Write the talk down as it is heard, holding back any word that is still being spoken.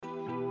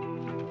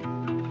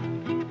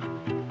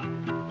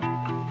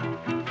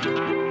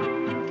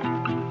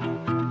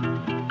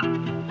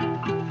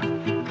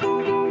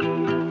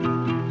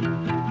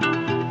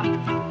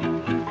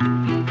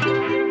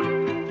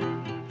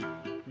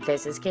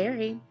This is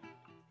Carrie,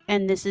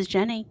 And this is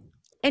Jenny.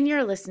 and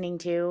you're listening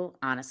to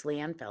Honestly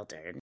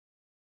Unfiltered.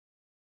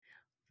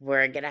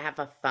 We're going to have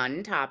a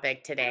fun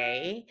topic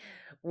today.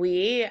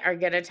 We are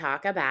going to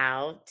talk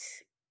about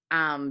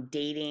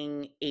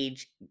dating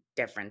age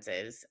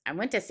differences. I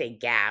went to say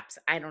gaps.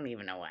 I don't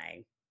even know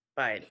why.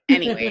 But,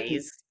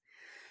 anyways.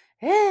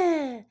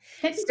 so,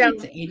 Technically,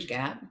 it's an age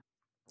gap.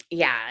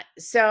 yeah.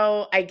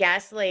 So, I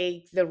guess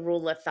like the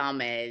rule of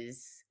thumb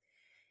is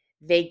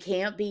they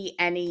can't be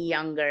any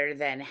younger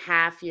than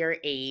half your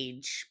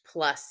age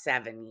plus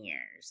 7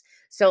 years.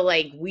 So,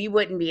 like, we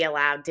wouldn't be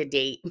allowed to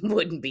date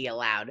wouldn't be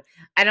allowed.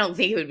 I don't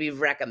think it would be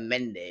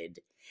recommended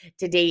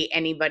to date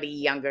anybody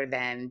younger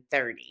than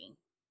 30.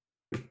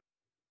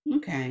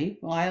 Okay.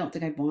 Well, I don't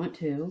think I'd want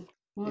to.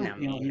 No, What?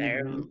 me You never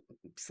either. know.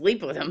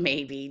 Sleep with them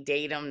maybe,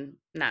 date them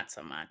not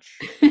so much.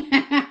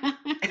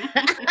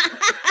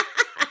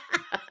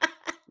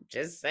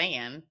 Just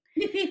saying.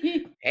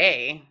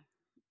 Hey.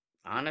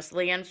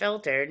 Honestly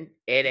unfiltered,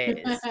 it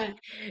is.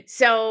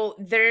 So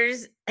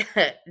there's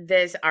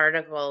this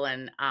article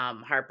in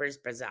Harper's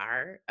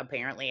Bazaar.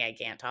 Apparently, I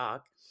can't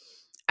talk.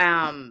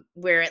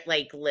 Where it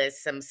like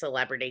lists some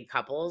celebrity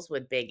couples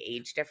with big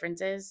age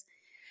differences.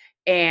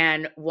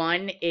 And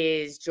one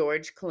is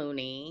George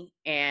Clooney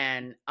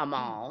and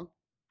Amal.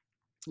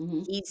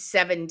 Mhm. He's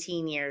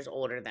 17 years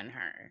older than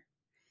her.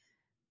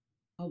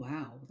 Oh,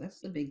 wow.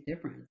 That's a big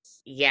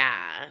difference.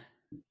 Yeah.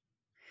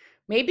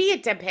 Maybe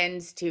it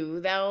depends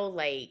too, though,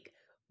 like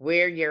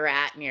where you're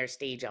at in your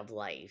stage of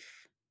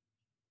life.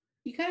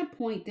 You got a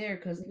point there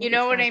because You look at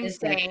know what Scott I'm Disick.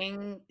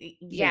 saying?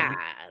 Yeah. Yeah,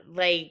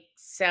 like,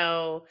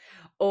 so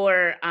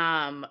or,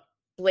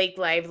 Blake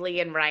Lively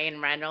and Ryan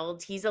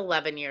Reynolds, he's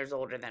 11 years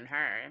older than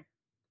her.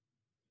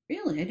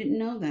 Really? I didn't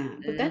know that.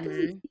 But that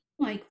doesn't Mhm. seem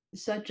like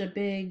such a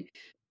big.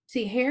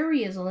 See,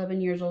 Harry is 11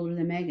 years older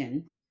than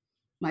Megan.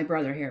 My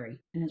brother Harry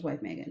and his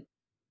wife Megan.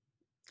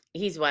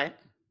 He's what?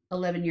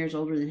 11 years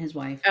older than his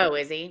wife. Oh,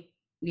 is he?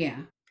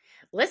 Yeah.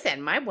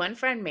 Listen, my one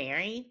friend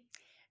Mary,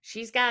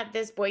 she's got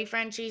this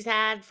boyfriend she's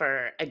had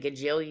for a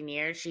gajillion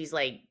years. She's,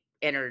 like,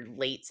 in her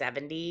late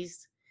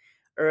 70s,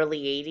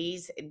 early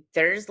 80s.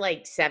 There's,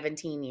 like,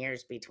 17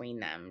 years between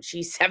them.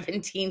 She's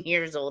 17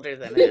 years older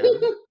than him.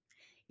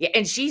 Yeah,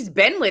 and she's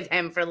been with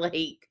him for,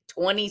 like,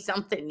 20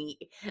 something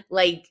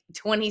like,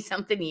 20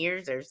 something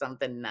years or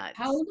something How nuts.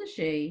 old is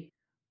she?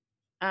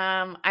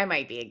 I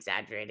might be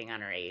exaggerating on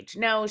her age.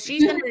 No,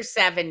 she's in her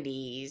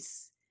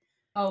 70s.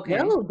 Okay.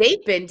 No,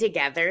 they've been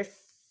together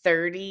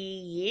 30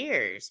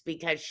 years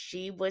because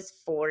she was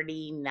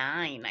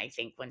 49, I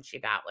think, when she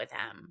got with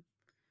him.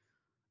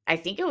 I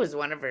think it was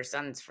one of her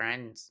son's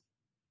friends.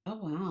 Oh,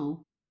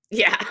 wow.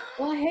 Yeah.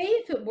 Well, hey,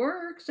 if it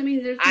works. I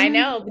mean, there's I sometimes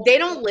know, you but want they a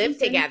don't live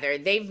reason. together.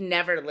 They've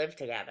never lived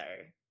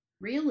together.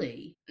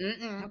 Really? How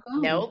Mm-mm.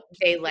 come? Nope.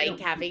 They They like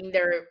don't. having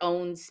their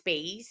own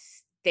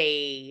space.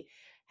 They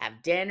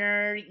have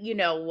dinner,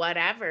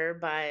 whatever,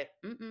 but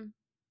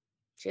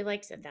she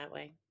likes it that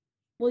way.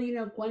 Well,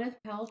 Gwyneth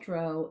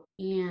Paltrow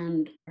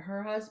and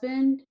her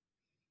husband,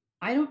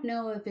 I don't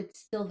know if it's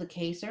still the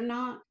case or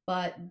not,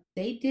 but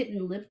they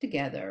didn't live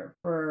together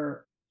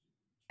for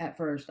at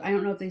first. I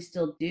don't know if they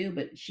still do,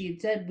 but she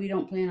had said we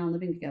don't plan on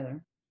living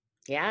together.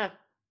 Yeah.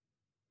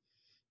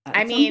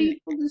 I Some mean,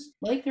 people just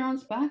like their own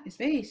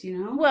space, you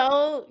know?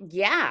 well,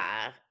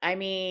 yeah. I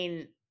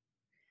mean,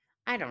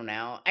 I don't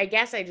know. I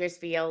guess I just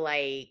feel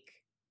like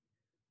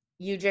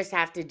you just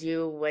have to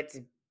do what's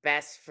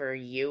best for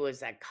you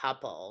as a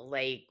couple,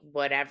 like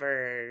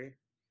whatever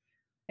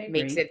I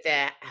makes agree. it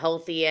the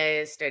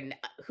healthiest, and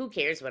who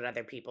cares what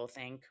other people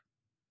think.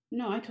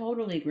 No, I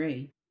totally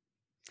agree.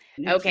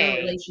 It's your Okay.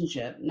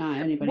 relationship, not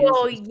anybody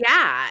Well, else's.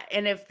 yeah,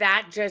 and if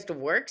that just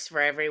works for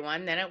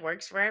everyone, then it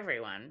works for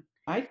everyone.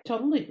 I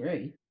totally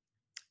agree.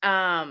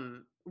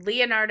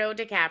 Leonardo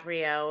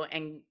DiCaprio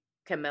and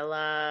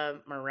Camilla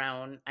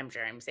Morrone, I'm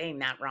sure I'm saying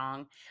that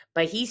wrong,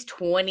 but he's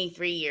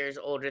 23 years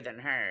older than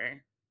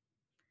her.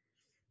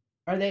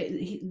 Are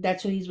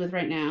that's who he's with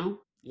right now?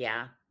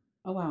 Yeah.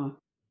 Oh, wow.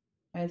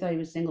 I thought he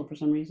was single for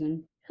some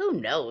reason. Who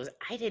knows?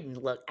 I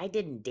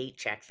didn't date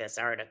check this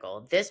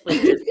article. This was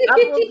just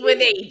couples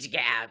with age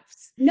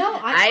gaps. No,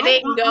 I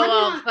didn't go I'm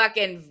all not.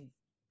 fucking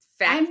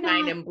fact I'm not.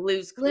 finding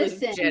Blue's Clues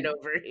shit Listen,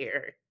 over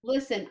here.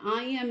 listen.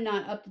 I am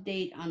not up to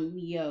date on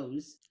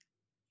Leo's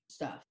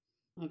stuff.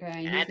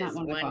 Okay, he's That not is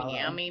one I one follow.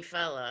 yummy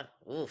fella.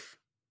 Oof.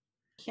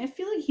 I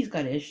feel like he's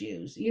got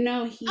issues.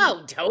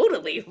 Oh,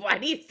 totally. Why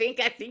do you think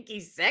I think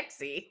he's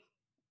sexy?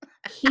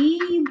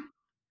 He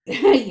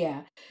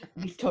yeah,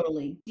 he's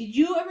totally. Did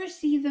you ever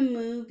see the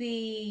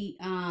movie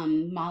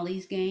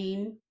Molly's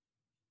Game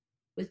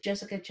with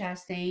Jessica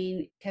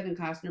Chastain? Kevin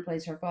Costner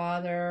plays her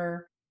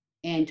father,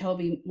 and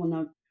Toby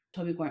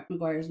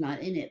Maguire's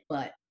not in it,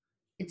 but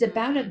it's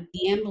about Mm, a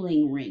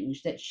gambling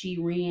range that she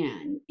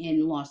ran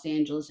in Los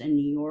Angeles and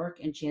New York,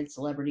 and she had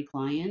celebrity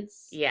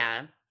clients.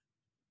 yeah.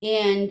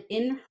 And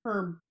in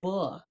her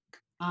book,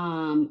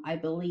 I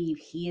believe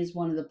he is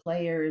one of the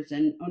players,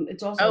 and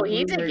it's Oh, also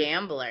he's a rumored.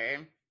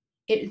 gambler.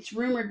 It's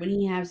rumored when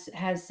he has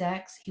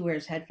sex, he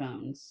wears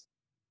headphones.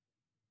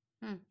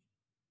 Hmm.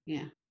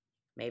 Yeah,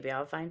 Maybe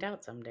I'll find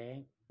out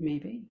someday.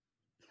 maybe.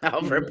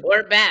 I'll Maybe.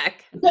 report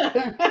back.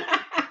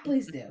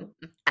 Please do.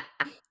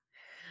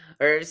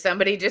 Or if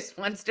somebody just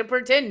wants to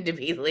pretend to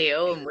be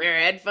Leo and wear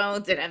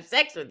headphones and have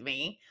sex with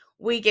me,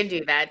 we can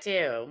do that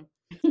too.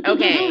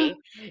 Okay.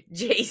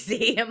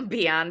 Jay-Z and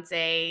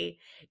Beyonce.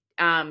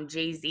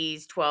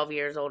 Jay-Z's 12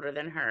 years older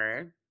than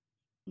her.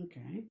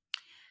 Okay.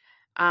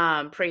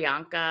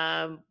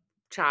 Priyanka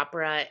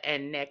Chopra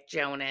and Nick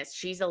Jonas.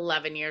 She's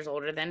 11 years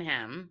older than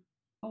him.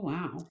 Oh,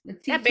 wow. That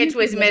It's bitch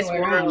usually was the other Miss way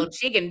around. World.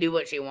 She can do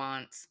what she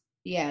wants.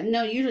 Yeah,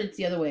 no, usually it's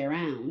the other way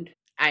around.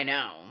 I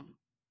know.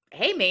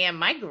 Hey, man,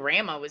 my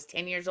grandma was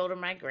 10 years older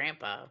than my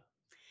grandpa.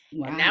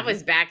 And that Wow.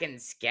 was back in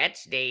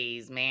sketch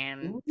days,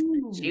 man.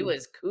 She Ooh.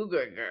 was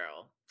cougar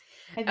girl.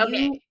 Have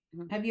Okay. you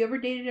have you ever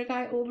dated a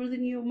guy older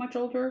than you, much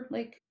older?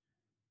 Like,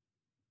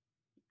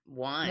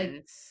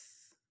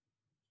 Once.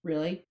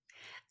 really?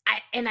 I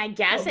What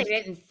guess I was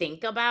didn't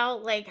think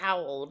about, like, how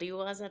old he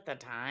was at the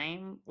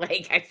time.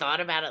 Like, I thought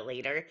about it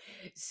later.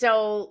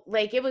 So,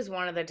 like, it was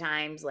one of the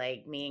times,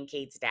 like, me and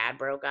Kate's dad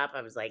broke up.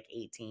 I was, like,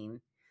 18.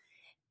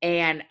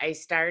 And I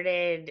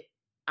started,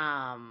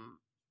 um,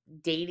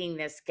 dating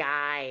this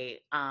guy,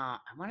 I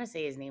wanna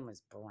say his name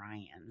was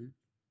Brian.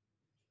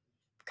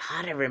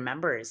 God, I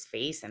remember his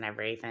face and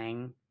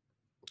everything.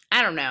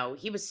 I don't know,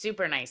 he was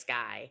super nice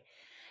guy,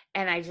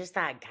 and I just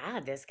thought,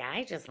 "God, this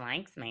guy just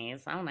likes me,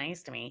 he's so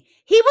nice to me."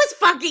 He was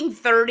fucking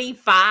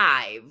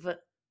 35.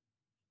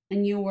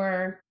 and you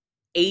were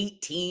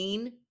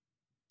 18?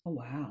 oh,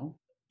 wow.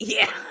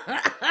 Yeah.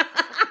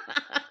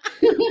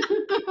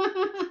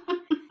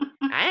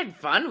 I had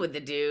fun with the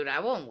dude, I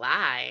won't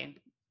lie.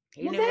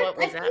 He Well, knew that what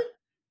was up.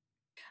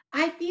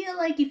 I feel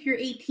like if you're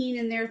 18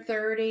 and they're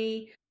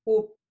 30,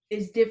 or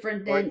is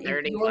different Or than if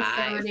you're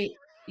 35. 30,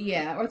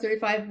 yeah, or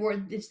 35,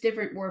 where it's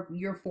different where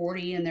you're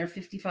 40 and they're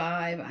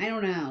 55. I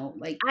don't know.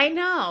 Like, I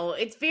know,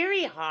 it's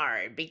very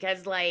hard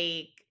because,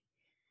 like,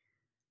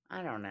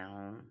 I don't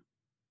know.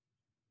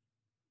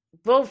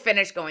 We'll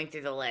finish going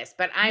through the list,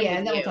 but I'm yeah, with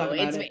and then we'll talk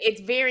you. about it.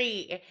 It's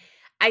very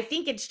I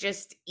think it's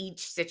just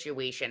each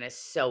situation is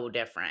so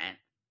different.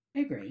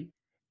 I agree.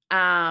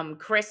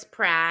 Chris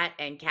Pratt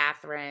and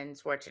Catherine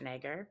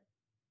Schwarzenegger,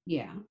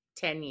 Yeah.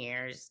 10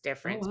 years Oh,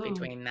 difference wow.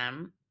 between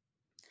them.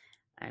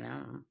 I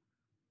know.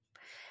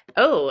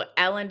 Oh,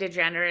 Ellen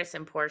DeGeneres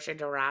and Portia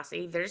de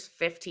Rossi, there's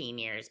 15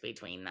 years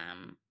between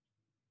them.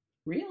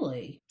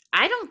 Really?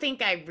 I don't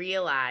think I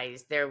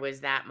realized there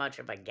was that much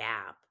of a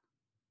gap.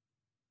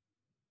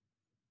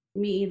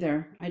 Me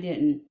either. I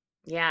didn't.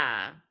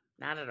 Yeah,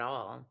 not at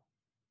all.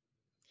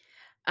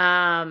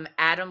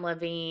 Adam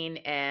Levine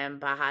and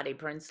Bahati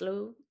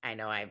Prinsloo. I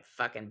know I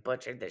fucking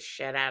butchered the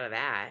shit out of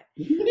that.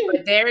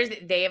 But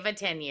they have a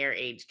 10-year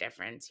age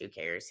difference. Who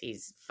cares?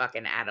 He's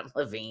fucking Adam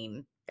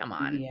Levine. Come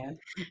on. Yeah.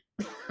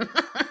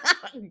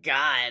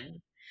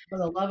 God. For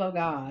the love of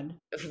God.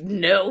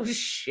 No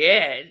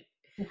shit.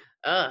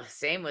 Ugh,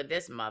 same with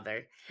this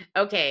mother.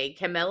 Okay,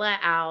 Camilla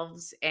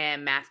Alves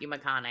and Matthew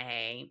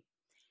McConaughey.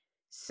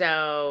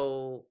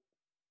 So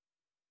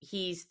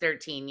he's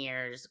 13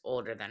 years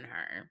older than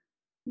her.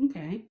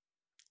 Okay.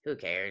 Who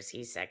cares?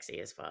 He's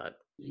sexy as fuck.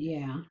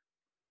 Yeah.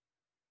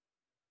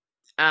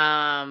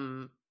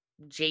 Um,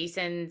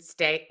 Jason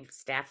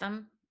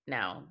Statham?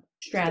 No,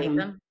 Stratham.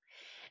 Statham?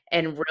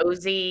 And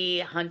Rosie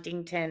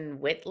Huntington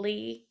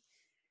Whitley?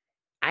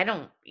 I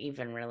don't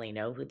even really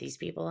know who these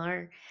people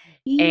are.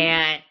 He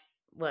And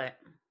what?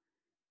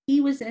 he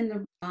was in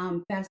the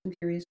Fast and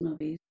Furious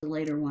movies, the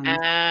later ones.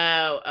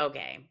 Oh,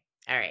 okay.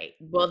 Alright.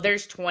 Well,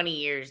 there's 20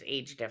 years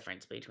age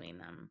difference between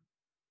them.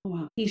 Oh,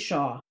 wow. He's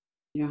Shaw.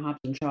 You know, Hobbs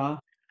and Shaw.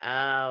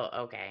 Oh,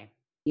 okay.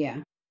 Yeah.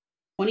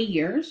 20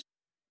 years,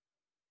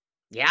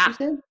 you Yeah,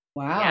 said?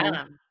 Wow.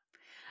 yeah.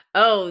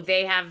 Oh,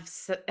 they have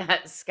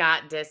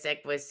Scott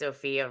Disick with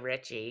Sophia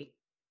Richie.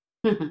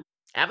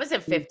 That was a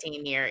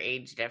 15-year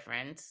age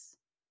difference.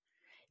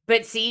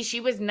 But see,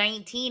 she was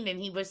 19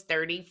 and he was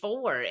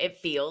 34. It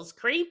feels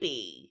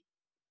creepy.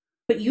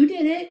 But you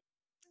did it.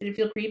 Did it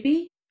feel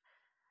creepy?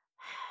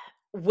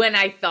 When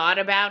I thought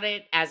about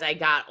it as I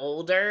got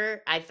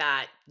older, I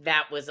thought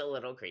that was a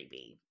little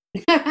creepy.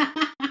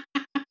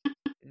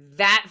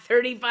 That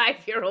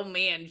 35-year-old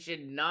man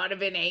should not have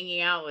been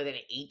hanging out with an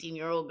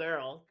 18-year-old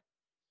girl.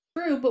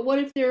 True, but what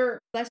if they're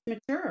less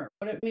mature?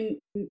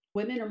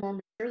 Women are more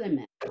mature than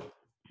men.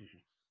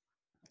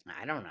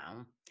 I don't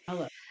know.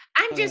 Hello.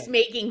 I'm just Hello.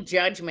 making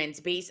judgments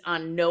based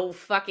on no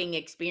fucking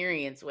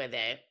experience with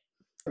it.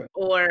 True.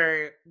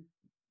 Or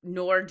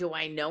nor do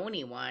I know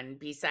anyone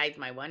besides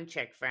my one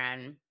chick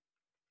friend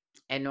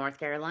in North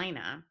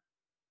Carolina.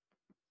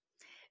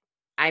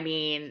 I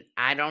mean,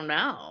 I don't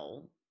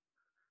know.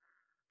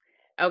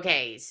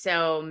 Okay,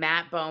 so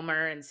Matt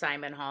Bomer and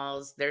Simon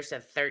Halls, there's a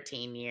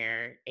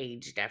 13-year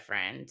age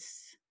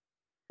difference.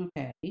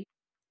 Okay.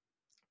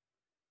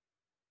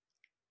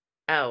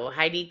 Oh,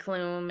 Heidi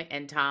Klum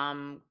and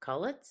Tom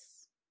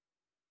Kulitz?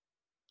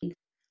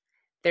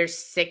 They're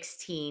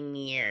 16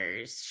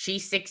 years.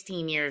 She's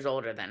 16 years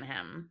older than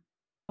him.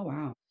 Oh,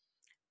 wow.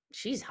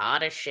 She's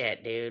hot as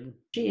shit, dude.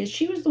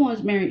 She was the one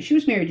who's married she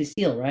was married to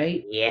Seal,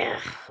 right? Yeah.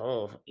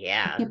 Oh, I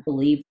yeah. can't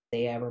believe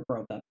they ever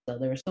broke up, so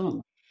they were still in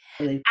love,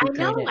 or they I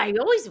know, retreated. I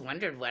always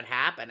wondered what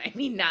happened. I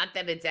mean, not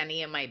that it's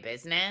any of my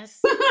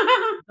business,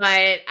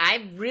 but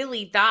I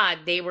really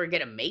thought they were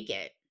gonna make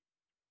it.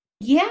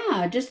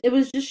 Yeah, just it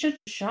was just such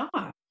a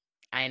shock.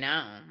 I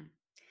know.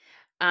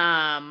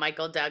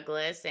 Michael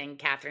Douglas and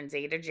Catherine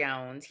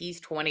Zeta-Jones,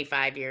 he's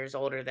 25 years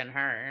older than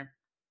her.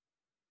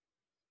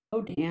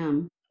 Oh,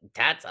 damn.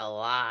 That's a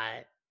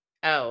lot.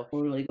 Oh,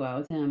 We'll really go out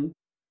with him.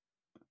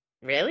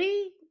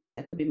 really?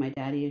 That could be my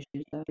daddy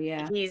issues, though,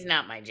 yeah. He's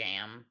not my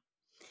jam.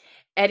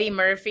 Eddie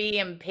Murphy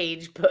and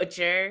Paige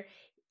Butcher,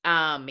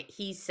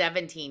 he's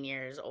 17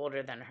 years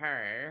older than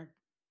her.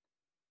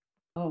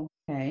 Oh,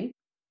 okay.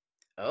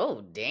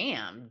 Oh,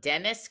 damn.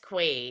 Dennis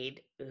Quaid,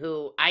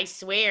 who I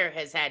swear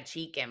has had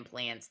cheek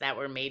implants that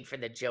were made for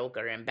the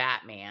Joker and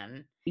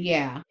Batman,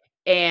 Yeah.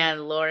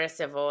 and Laura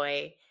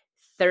Savoy,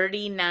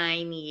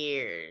 39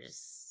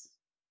 years.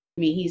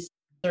 I mean, he's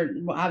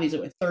well, obviously,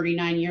 what,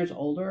 39 years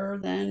older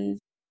than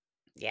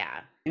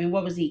Yeah. I mean,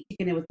 what was he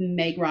kicking it with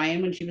Meg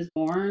Ryan when she was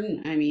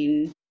born? I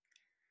mean,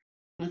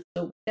 that's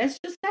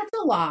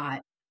a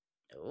lot.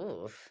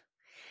 Oof.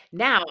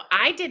 Now,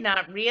 I did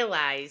not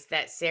realize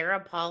that Sarah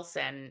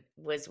Paulson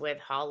was with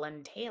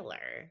Holland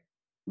Taylor.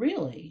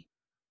 Really?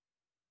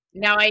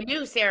 Now, I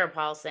knew Sarah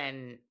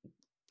Paulson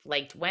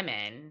liked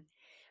women,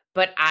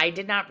 but I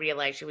did not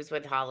realize she was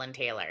with Holland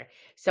Taylor.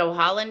 So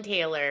Holland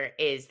Taylor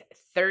is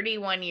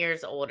 31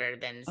 years older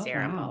than Oh,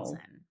 Sarah wow.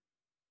 Paulson.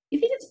 You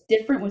think it's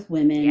different with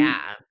women?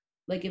 Yeah.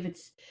 Like, if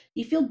it's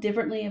do you feel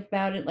differently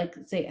about it, like,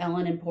 say,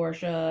 Ellen and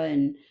Portia,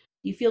 and do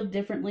you feel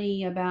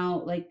differently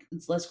about, like,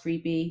 it's less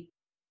creepy?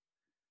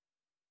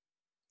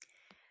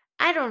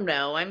 I don't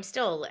know. I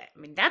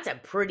mean, that's a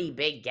pretty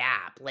big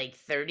gap, like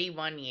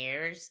 31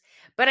 years.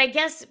 But I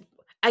guess,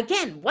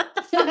 again, what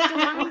the fuck do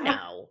I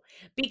know?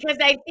 Because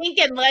I think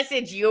unless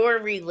it's your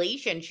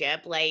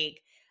relationship,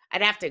 like,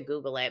 I'd have to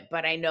Google it.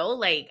 But I know,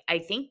 like, I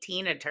think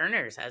Tina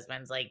Turner's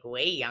husband's like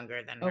way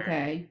younger than her.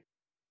 Okay.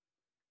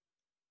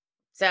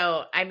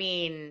 So, I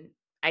mean,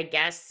 I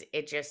guess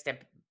it just,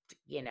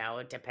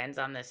 it depends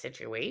on the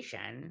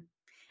situation.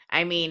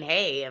 I mean,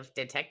 hey, if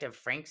Detective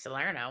Frank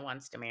Salerno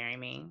wants to marry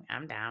me,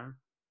 I'm down.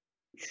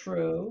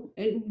 True.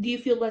 And do you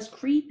feel less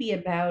creepy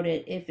about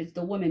it if it's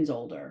the woman's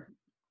older?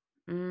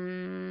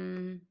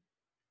 Mm,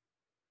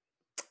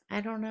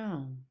 I don't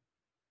know.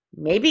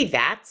 Maybe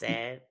that's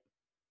it.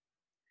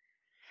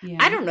 I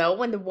Yeah. don't know.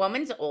 When the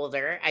woman's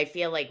older, I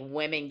feel like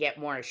women get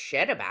more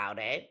shit about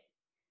it.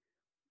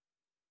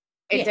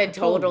 It's a Yeah,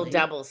 total totally.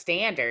 double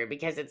standard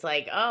because it's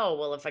like, oh,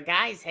 well, if a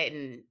guy's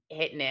hitting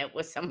it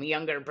with some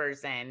younger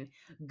person,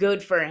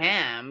 good for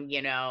him,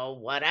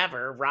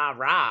 whatever, rah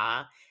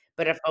rah.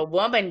 But if a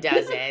woman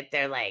does it,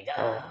 they're like,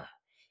 oh,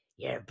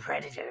 you're a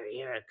predator,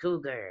 you're a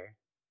cougar.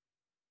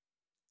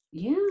 It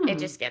Yeah.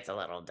 just gets a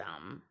little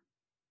dumb.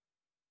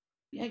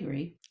 Yeah, I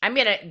agree.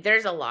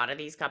 There's a lot of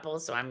these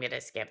couples, so I'm gonna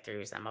skip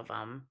through some of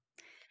them.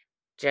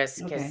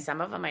 Just because Okay.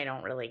 some of them I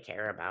don't really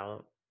care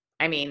about.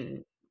 I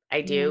mean, I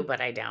Yeah. do,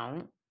 but I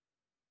don't.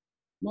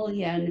 Well,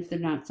 yeah, and if they're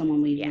not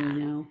someone we really Yeah.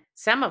 know.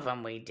 Some of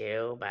them we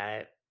do,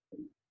 but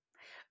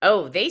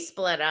oh, they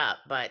split up,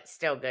 but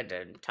still good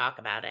to talk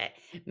about it.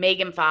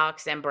 Megan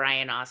Fox and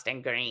Brian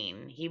Austin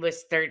Green. He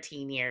was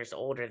 13 years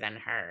older than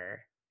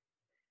her.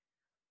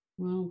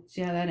 Well,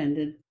 see how that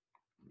ended.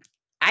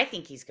 I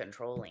think he's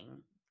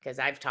controlling because 'cause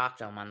I've talked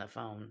to him on the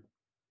phone.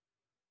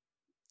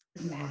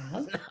 You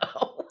have?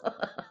 No.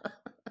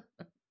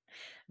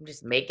 I'm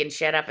just making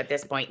shit up at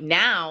this point.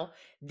 Now,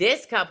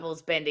 this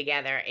couple's been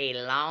together a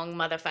long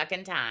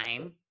motherfucking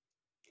time,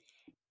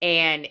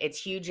 and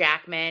it's Hugh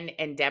Jackman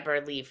and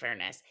Deborah Lee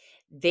Furness.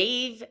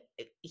 They've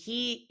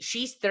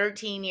she's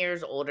 13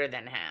 years older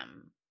than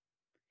him,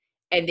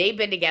 and they've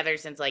been together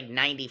since like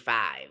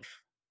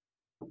 95.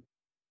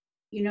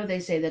 You know, they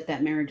say that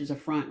that marriage is a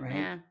front, right?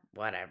 Yeah,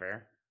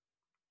 whatever.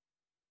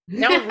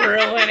 Don't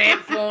ruin it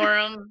for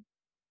him.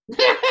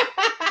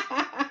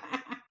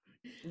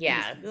 I'm just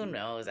Yeah, who teasing.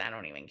 knows? I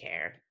don't even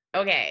care.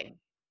 Okay.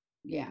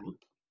 Yeah.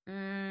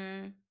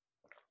 Mm,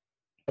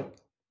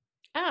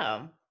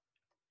 oh,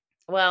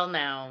 well,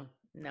 no,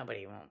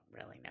 nobody won't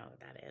really know who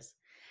that is.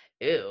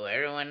 Ooh,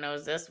 everyone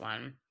knows this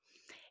one.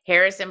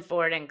 Harrison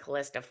Ford and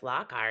Callista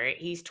Flockhart.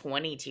 He's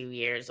 22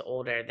 years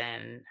older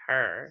than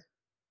her.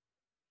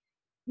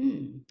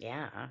 Hmm.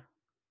 Yeah.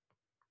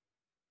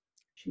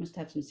 She must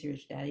have some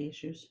serious daddy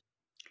issues.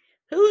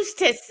 Who's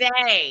to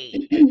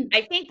say?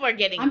 I think we're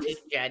getting I'm too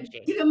just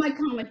judgy. giving my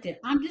commentary.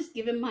 I'm just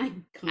giving my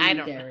I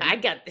don't I commentary.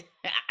 got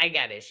I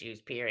got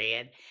issues,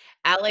 period.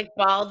 Alec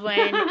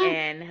Baldwin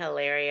and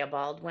Hilaria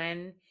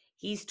Baldwin.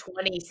 He's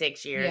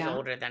 26 years Yeah.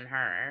 older than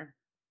her.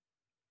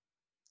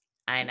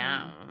 I Oh,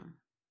 wow. know.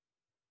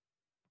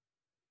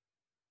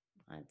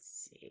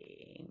 Let's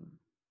see.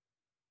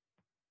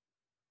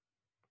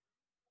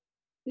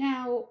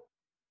 Now,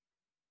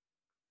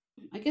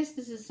 I guess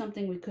this is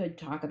something we could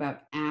talk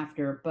about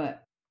after,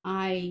 but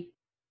I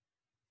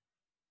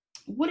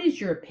what is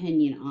your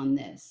opinion on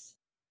this?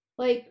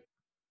 Like,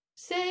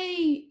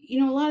 say, a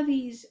lot of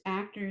these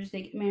actors,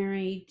 they get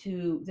married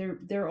to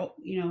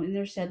in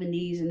their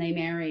 70s, and they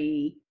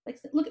marry, like,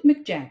 look at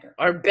Mick Jagger.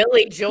 Or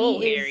Billy Joel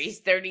He here, is he's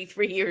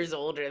 33 years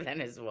older than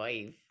his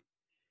wife.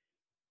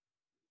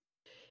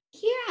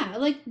 Yeah,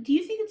 like, do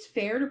you think it's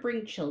fair to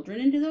bring children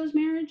into those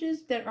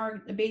marriages that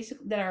are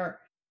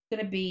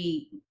gonna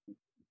be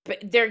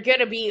But they're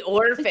gonna be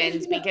like, there's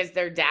orphans no because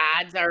their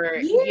dads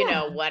are,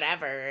 Yeah,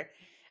 whatever,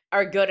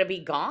 are gonna be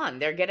gone.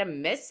 They're gonna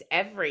miss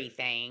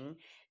everything.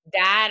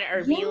 That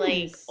or be,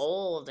 like, yes.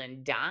 old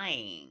and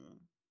dying.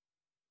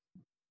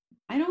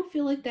 I don't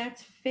feel like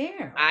that's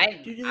fair I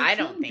due to the I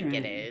don't think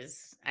it children.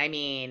 is. I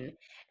mean,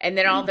 and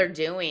then all they're No.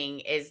 doing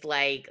is,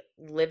 like,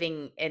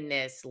 living in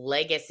this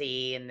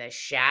legacy in the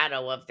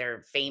shadow of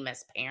their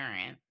famous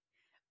parent.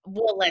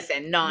 Well,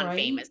 listen, Right?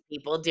 non-famous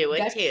people do it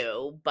That's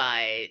too,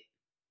 but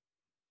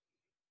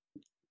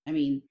I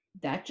mean,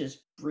 that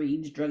just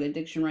breeds drug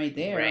addiction right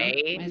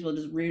there. Might right? as well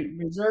just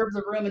reserve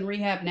the room in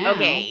rehab now.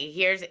 Okay,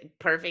 here's a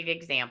perfect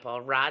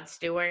example, Rod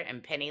Stewart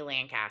and Penny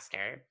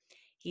Lancaster.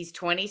 He's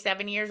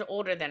 27 years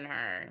older than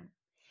her.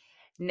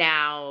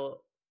 Now,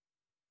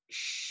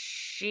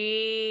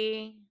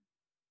 she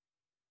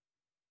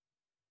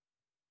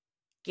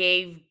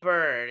gave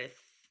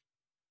birth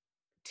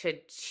to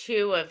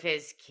 2 of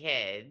his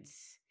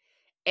kids,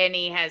 and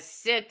he has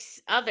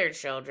 6 other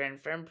children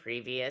from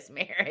previous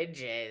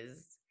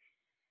marriages.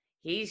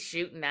 He's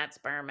shooting that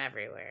sperm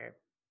everywhere.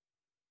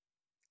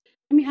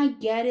 I mean, I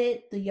get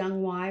it, the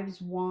young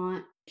wives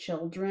want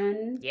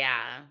children,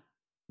 Yeah,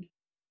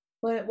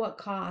 but at what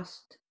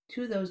cost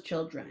to those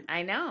children?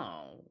 I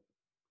know.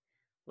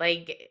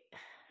 Like,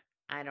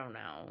 I don't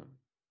know.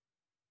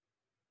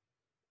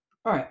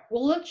 All right.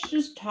 Well, let's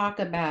just talk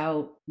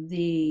about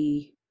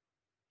the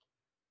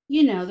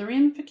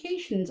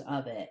ramifications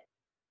of it.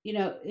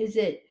 Is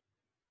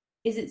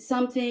it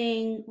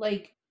something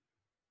like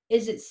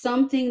is it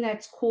something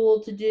that's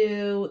cool to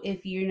do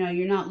if you're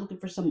not looking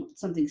for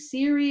something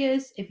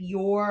serious if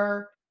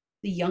you're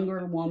the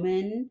younger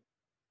woman?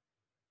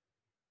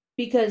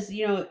 Because,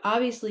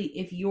 obviously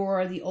if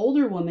you're the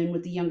older woman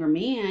with the younger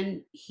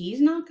man,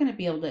 he's not going to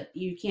be able to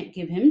you can't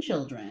give him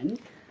children,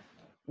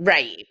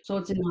 Right. so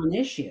it's a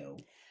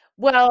non-issue.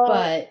 Well,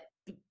 But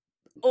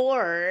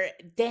or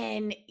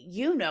then,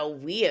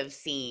 we have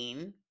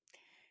seen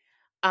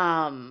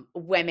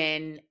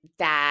women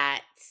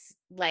that,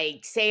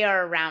 like, say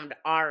are around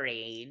our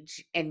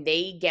age and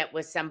they get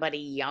with somebody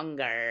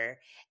younger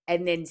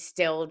and then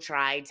still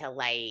try to,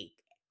 like,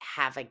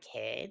 have a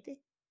kid.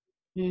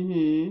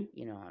 mhm,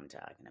 You know what I'm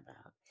talking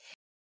about.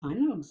 I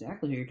know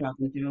exactly who you're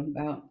talking to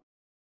about.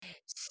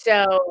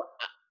 So,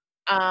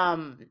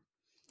 um,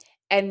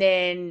 and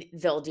then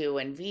they'll do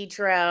in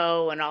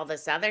vitro and all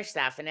this other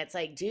stuff. And it's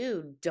like,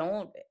 dude,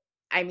 don't.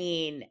 I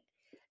mean,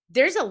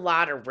 there's a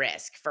lot of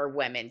risk for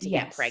women to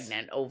get Yes.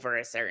 pregnant over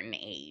a certain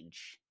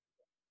age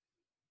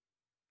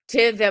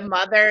to the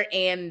mother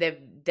and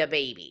the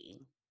baby.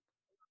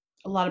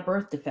 A lot of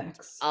birth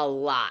defects. A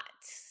lot.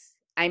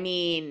 I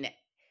mean,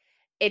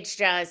 it's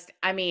just,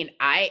 I mean,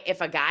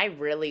 if a guy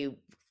really,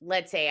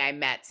 let's say I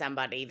met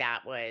somebody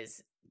that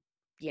was,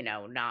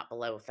 not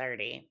below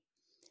 30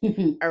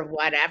 or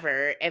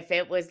whatever, if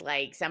it was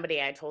like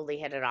somebody I totally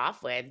hit it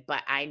off with,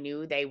 but I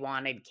knew they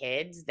wanted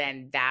kids,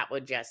 then that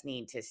would just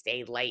need to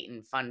stay light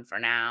and fun for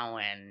now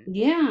and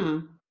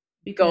Yeah,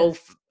 go,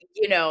 because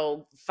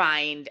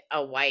find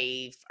a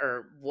wife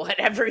or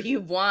whatever you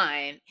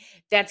want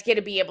that's going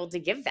to be able to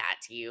give that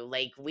to you.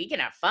 Like, we can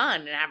have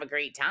fun and have a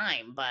great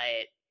time,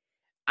 but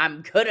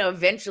I'm going to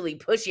eventually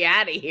push you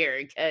out of here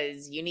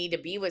because you need to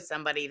be with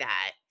somebody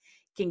that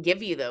can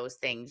give you those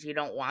things. You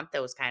don't want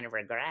those kind of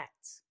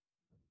regrets.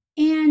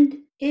 and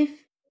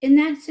if in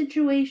that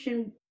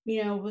situation,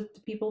 with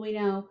the people we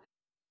know,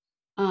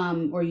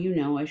 or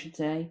I should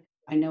say,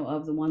 I know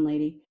of the one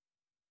lady.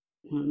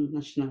 Well,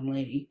 that's not a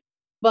lady,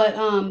 but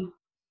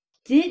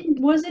didn't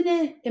wasn't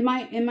it? Am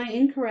I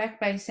incorrect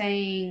by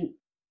saying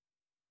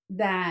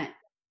that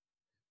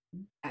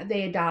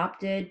they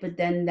adopted, but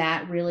then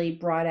that really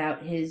brought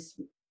out his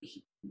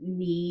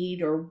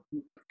need or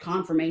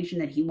confirmation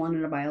that he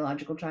wanted a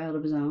biological child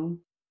of his own?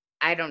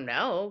 I don't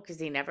know because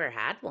he never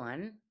had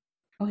one.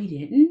 Oh, he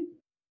didn't?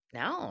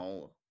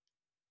 No.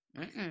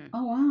 Mm-mm.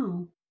 Oh,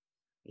 wow.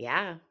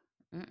 Yeah.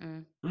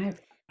 Mm-mm. I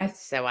I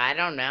So I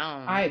don't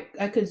know.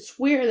 I could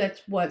swear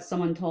that's what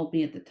someone told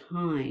me at the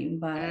time,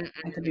 but Mm-mm.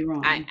 I could be I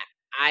wrong.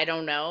 I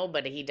don't know,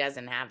 but he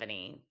doesn't have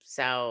any.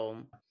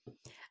 So,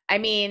 I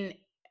mean,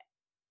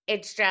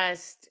 it's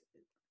just,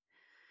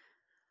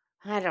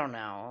 I don't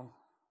know.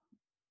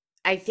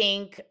 I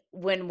think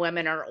when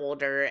women are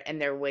older and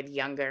they're with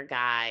younger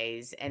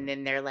guys and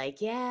then they're like,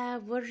 "Yeah,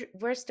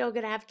 we're still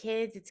gonna have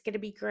kids. It's gonna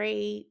be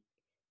great."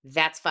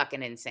 That's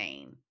fucking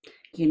insane.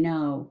 You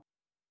know,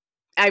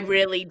 I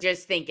really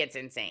just think it's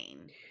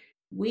insane.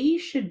 we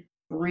should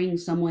bring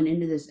someone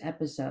into this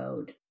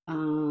episode.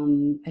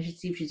 I should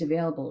see if she's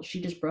available.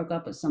 She just broke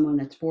up with someone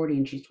that's 40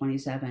 and she's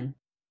 27.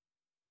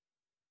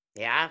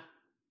 Yeah.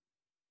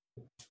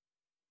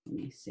 Let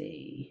me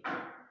see.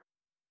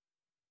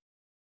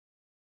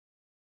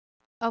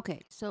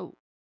 Okay, so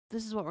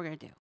this is what we're going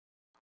to do.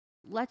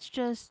 Let's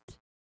just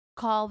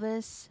call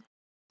this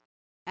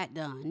at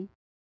done,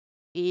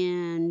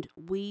 and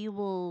we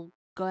will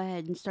go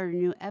ahead and start a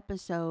new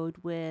episode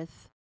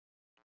with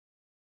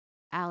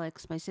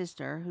Alex, my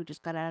sister, who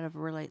just got out of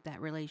that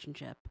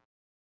relationship.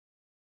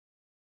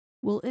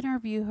 We'll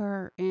interview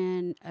her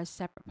in a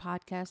separate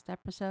podcast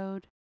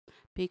episode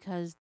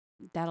because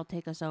that'll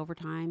take us over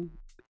time,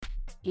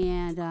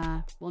 and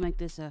we'll make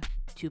this a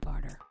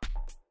two-parter.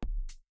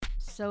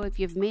 So if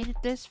you've made it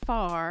this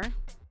far,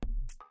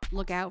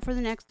 look out for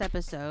the next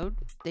episode.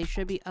 They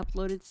should be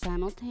uploaded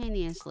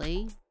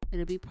simultaneously.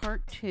 It'll be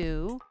part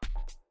 2.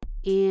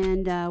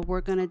 And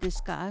we're going to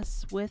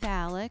discuss with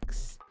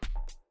Alex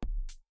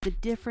the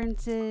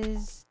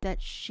differences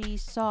that she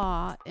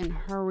saw in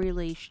her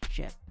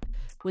relationship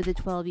with a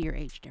 12-year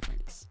age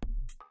difference.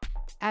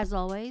 As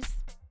always,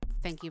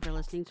 thank you for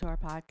listening to our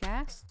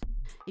podcast.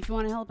 If you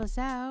want to help us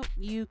out,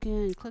 you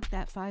can click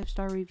that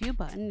 5-star review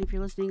button if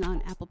you're listening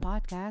on Apple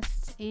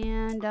Podcasts,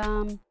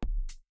 and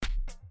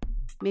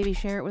maybe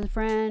share it with a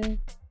friend.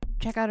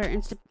 Check out our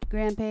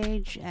Instagram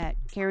page at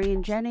Carrie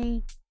and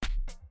Jenny,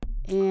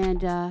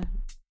 and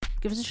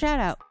give us a shout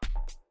out.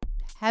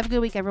 Have a good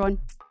week, everyone.